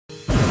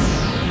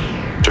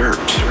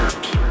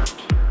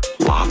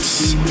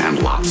lots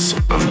and lots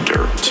of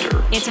dirt.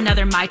 It's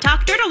another My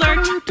Talk Dirt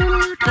Alert.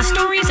 The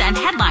stories and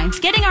headlines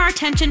getting our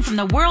attention from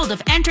the world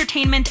of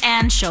entertainment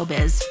and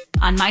showbiz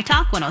on My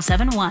Talk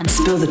 107.1.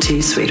 Spill the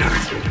tea,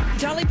 sweetheart.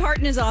 Dolly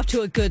Parton is off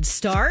to a good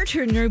start.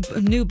 Her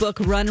new book,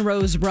 Run,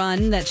 Rose,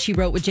 Run, that she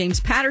wrote with James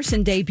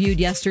Patterson, debuted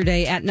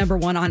yesterday at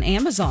 #1 on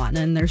Amazon.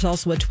 And there's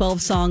also a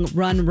 12-song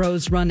Run,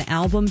 Rose, Run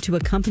album to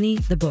accompany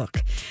the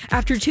book.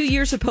 After 2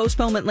 years of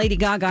postponement, Lady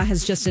Gaga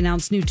has just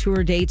announced new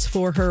tour dates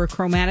for her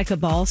Chromatica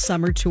Ball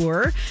Summer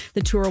Tour.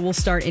 The tour will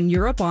start in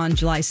Europe on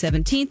July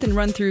 17th and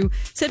run through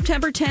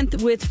September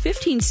 10th with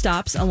 15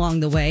 stops along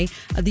the way.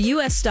 The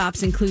U.S.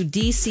 stops include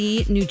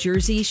D.C., New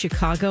Jersey,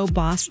 Chicago,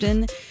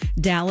 Boston,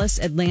 Dallas,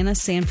 Atlanta,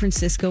 San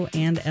Francisco,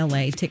 and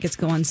L.A. Tickets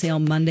go on sale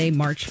Monday,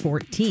 March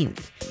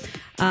 14th.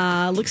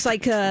 Looks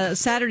like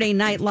Saturday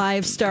Night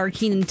Live star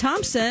Kenan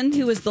Thompson,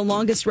 who is the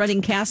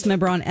longest-running cast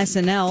member on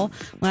SNL,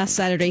 last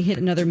Saturday hit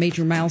another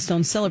major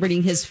milestone,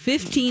 celebrating his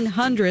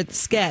 1,500th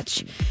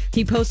sketch.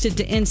 He posted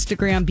to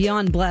Instagram,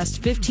 Beyond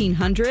Blessed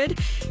 1,500,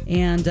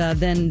 and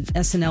then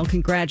SNL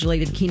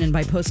congratulated Kenan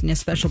by posting a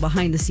special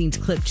behind-the-scenes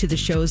clip to the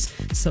show's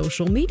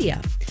social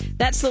media.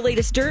 That's the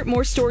latest dirt.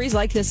 More stories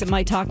like this at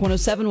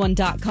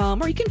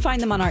mytalk1071.com, or you can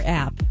find them on our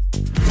app.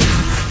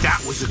 That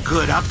was a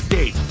good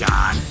update,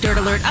 Don. Dirt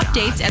Alert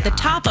updates at the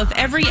top of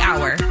every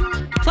hour.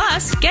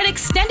 Plus, get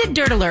extended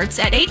Dirt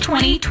Alerts at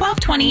 8:20,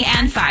 12:20,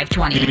 and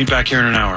 5:20. Meet me back here in an hour.